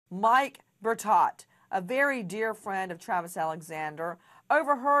Mike Bertot, a very dear friend of Travis Alexander,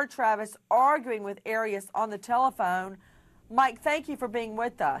 overheard Travis arguing with Arias on the telephone. Mike, thank you for being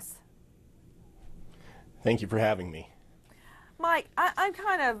with us. Thank you for having me. Mike, I'm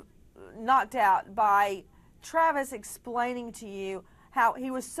kind of knocked out by Travis explaining to you how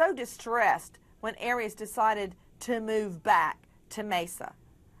he was so distressed when Arias decided to move back to Mesa,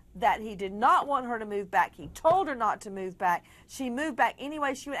 that he did not want her to move back. He told her not to move back. She moved back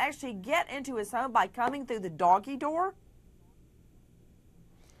anyway. She would actually get into his home by coming through the doggy door.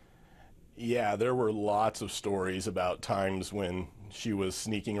 Yeah, there were lots of stories about times when she was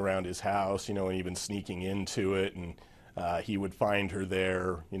sneaking around his house, and even sneaking into it, and he would find her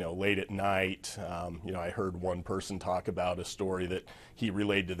there, late at night. I heard one person talk about a story that he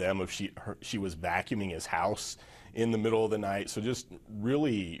relayed to them of she was vacuuming his house in the middle of the night. So just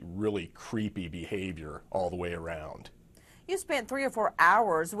really, really creepy behavior all the way around. You spent 3 or 4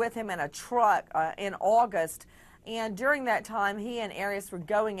 hours with him in a truck in August, and during that time he and Arias were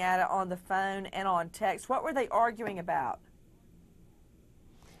going at it on the phone and on text. What were they arguing about?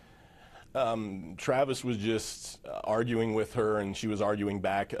 Travis was just arguing with her, and she was arguing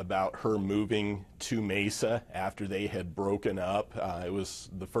back about her moving to Mesa after they had broken up. It was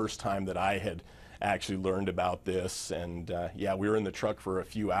the first time that I had actually learned about this, and yeah, we were in the truck for a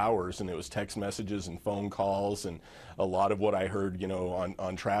few hours, and it was text messages and phone calls, and a lot of what I heard,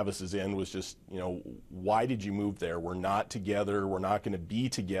 on Travis's end was just, why did you move there? We're not together. We're not going to be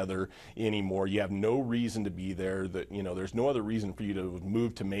together anymore. You have no reason to be there. There's no other reason for you to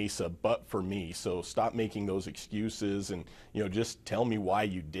move to Mesa but for me. So stop making those excuses, and just tell me why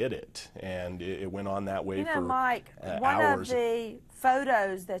you did it. And it went on that way for Mike, hours. One of the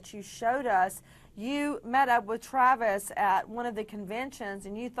photos that you showed us, you met up with Travis at one of the conventions,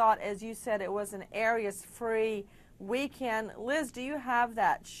 and you thought, as you said, it was an Arias-free weekend. Liz, do you have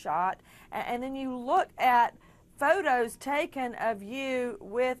that shot? And then you look at photos taken of you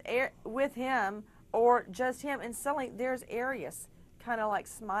with him or just him, and suddenly there's Arias kind of like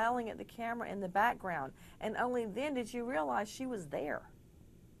smiling at the camera in the background. And only then did you realize she was there.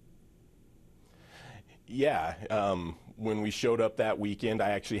 Yeah, when we showed up that weekend, I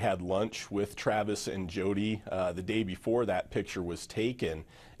actually had lunch with Travis and Jody the day before that picture was taken,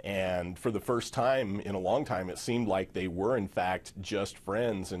 and for the first time in a long time, it seemed like they were in fact just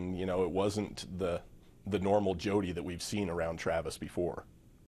friends, and it wasn't the normal Jody that we've seen around Travis before.